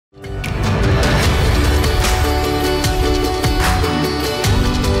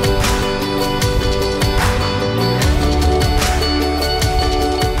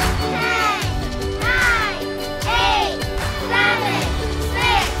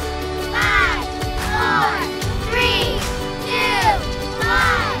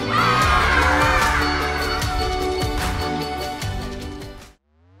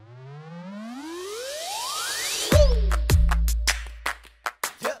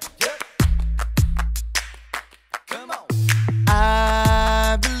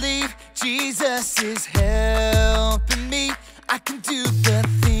is helping me. I can do the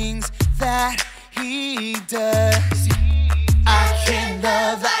things that He does. I can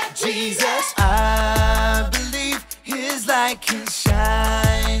love like Jesus. I believe His light can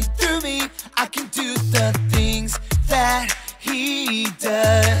shine through me. I can do the things that He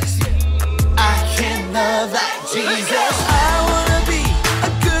does. I can love like Jesus. I wanna be a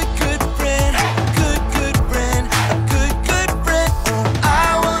good, good friend. Good, good friend. A good, good friend. Oh,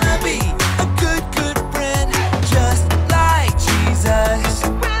 I wanna be a good, good friend. Just like Jesus.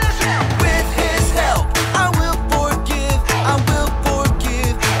 With His help, I will forgive. I will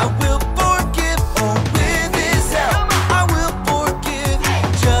forgive. I will forgive. Oh, with His help, I will forgive.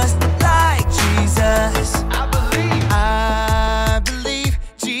 Just like Jesus. I believe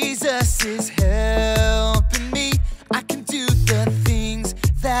Jesus is helping me. I can do the things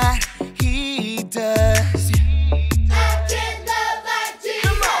that He does. I can love like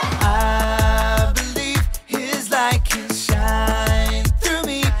Jesus. I believe His light can shine through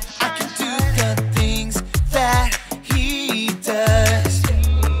me. I can do the things that He does.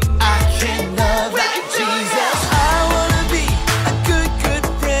 I can love like Jesus. I wanna be a good, good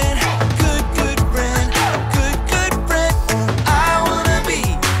friend. A good, good friend. A good, good friend. Oh, I wanna be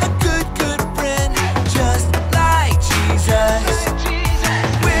a good, good friend. Just like Jesus.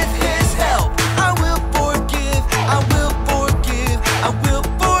 With His help, I will forgive. I will forgive. I will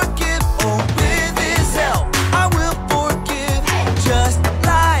forgive. Oh, with His help, I will forgive. Just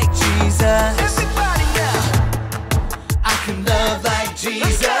like Jesus. Everybody else. I can love like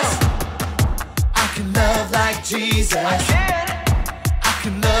Jesus. I can love like Jesus. I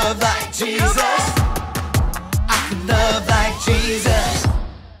can love like Jesus. I can love like Jesus.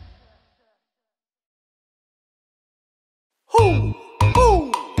 Who?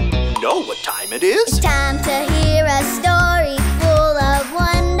 You know what time it is? Time to hear a story full of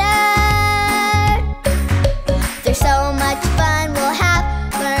wonder. There's so much fun we'll have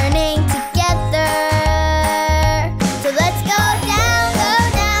learning together. So let's go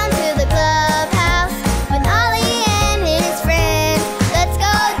down to the clubhouse with Ollie and his friends. Let's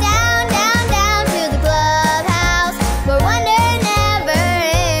go down to the clubhouse where wonder never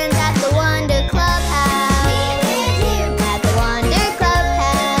ends at the Wonder Clubhouse. At the Wonder Clubhouse.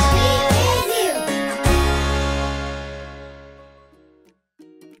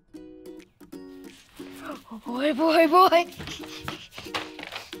 Boy.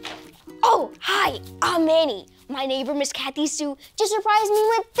 Oh, hi, I'm Manny. My neighbor, Miss Kathy Sue, just surprised me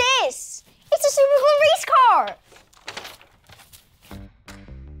with this. It's a super cool race car.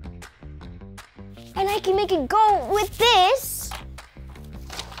 And I can make it go with this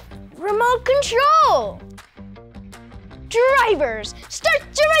remote control. Drivers, start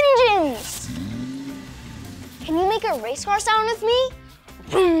your engines. Can you make a race car sound with me?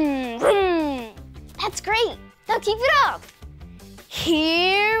 Vroom, vroom. That's great. Now keep it up.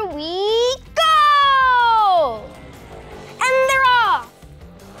 Here we go! And they're off.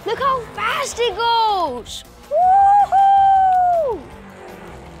 Look how fast it goes. Woohoo!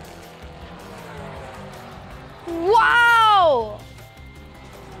 Wow!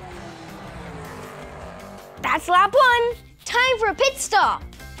 That's lap 1. Time for a pit stop.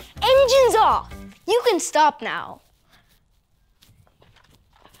 Engines off. You can stop now.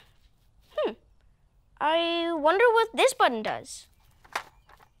 I wonder what this button does.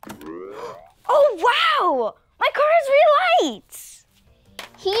 Oh, wow! My car has real lights!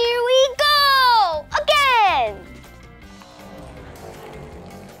 Here we go! Again!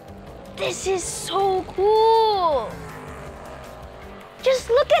 This is so cool! Just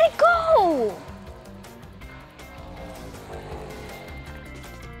look at it go!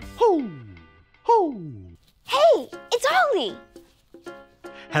 Ho! Hey, it's Ollie!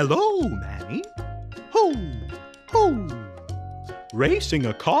 Hello, Manny. Ho! Racing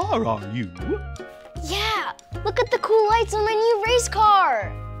a car, are you? Yeah, look at the cool lights on my new race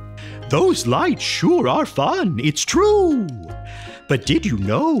car! Those lights sure are fun, it's true. But did you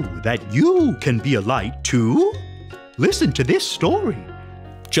know that you can be a light too? Listen to this story.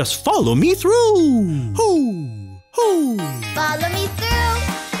 Just follow me through. Ho! Follow me through,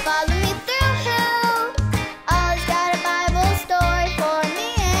 follow me through. Ollie's got a Bible story for me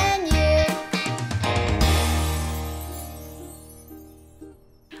and you.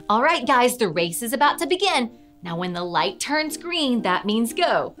 All right, guys, the race is about to begin. Now, when the light turns green, that means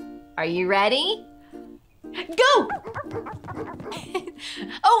go. Are you ready? Go!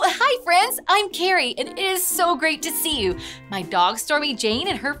 Oh, hi, friends. I'm Carrie, and it is so great to see you. My dog, Stormy Jane,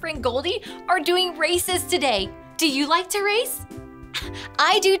 and her friend Goldie are doing races today. Do you like to race?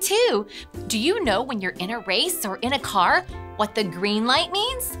 I do too. Do you know when you're in a race or in a car what the green light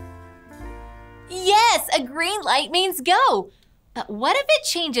means? Yes, a green light means go. But what if it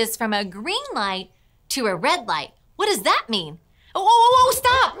changes from a green light to a red light? What does that mean? Oh,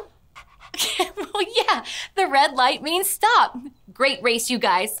 stop! Well, yeah, the red light means stop. Great race, you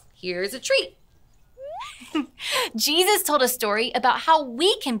guys. Here's a treat. Jesus told a story about how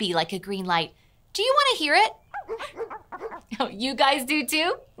we can be like a green light. Do you want to hear it? Oh, you guys do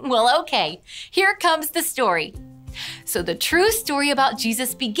too? Well, okay. Here comes the story. So the true story about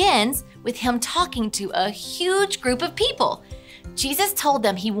Jesus begins with him talking to a huge group of people. Jesus told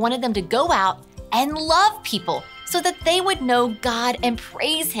them he wanted them to go out and love people so that they would know God and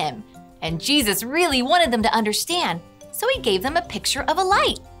praise him. And Jesus really wanted them to understand, so he gave them a picture of a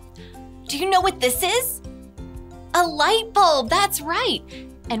light. Do you know what this is? A light bulb, that's right.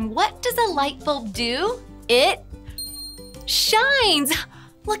 And what does a light bulb do? It shines.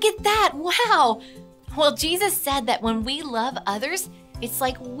 Look at that, wow. Well, Jesus said that when we love others, it's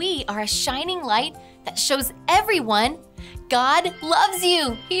like we are a shining light that shows everyone God loves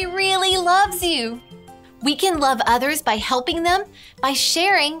you. He really loves you. We can love others by helping them, by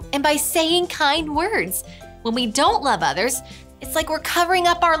sharing, and by saying kind words. When we don't love others, it's like we're covering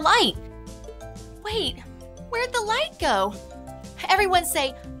up our light. Wait, where'd the light go? Everyone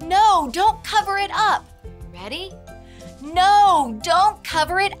say, no, don't cover it up. Ready? No, don't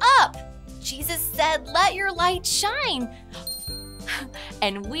cover it up. Jesus said, let your light shine.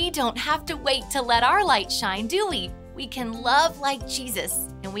 And we don't have to wait to let our light shine, do we? We can love like Jesus,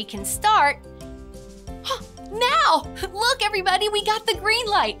 and we can start now. Look, everybody, we got the green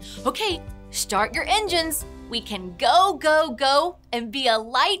light. Okay, start your engines. We can go, go, go, and be a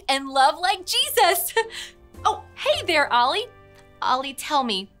light and love like Jesus. Oh, hey there, Ollie. Ollie, tell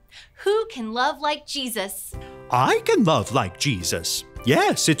me, who can love like Jesus? I can love like Jesus.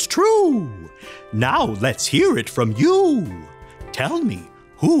 Yes, it's true. Now let's hear it from you. Tell me,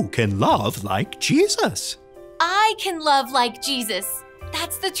 who can love like Jesus? I can love like Jesus.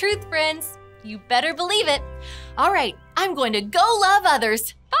 That's the truth, friends. You better believe it. All right, I'm going to go love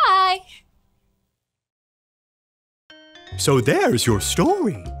others. Bye. So there's your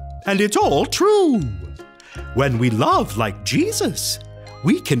story, and it's all true. When we love like Jesus,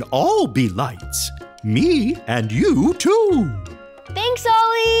 we can all be lights. Me and you too. Thanks,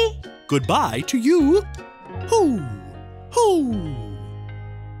 Ollie. Goodbye to you. Hoo, hoo.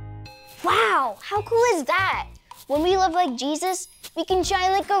 Wow, how cool is that? When we love like Jesus, we can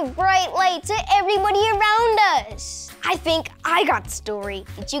shine like a bright light to everybody around us. I think I got the story.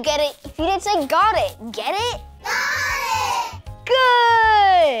 Did you get it? If you didn't say got it, get it? Got it!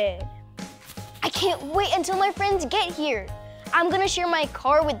 Good! I can't wait until my friends get here. I'm gonna share my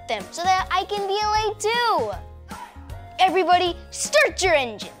car with them so that I can be a light too. Everybody, start your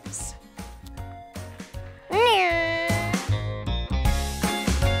engines.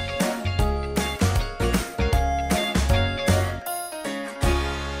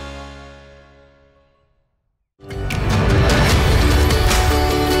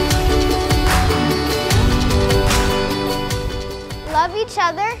 Love each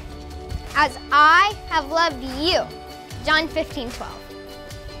other as I have loved you. John 15:12.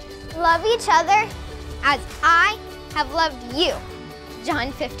 Love each other as I have loved you.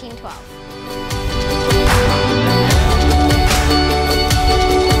 John 15:12.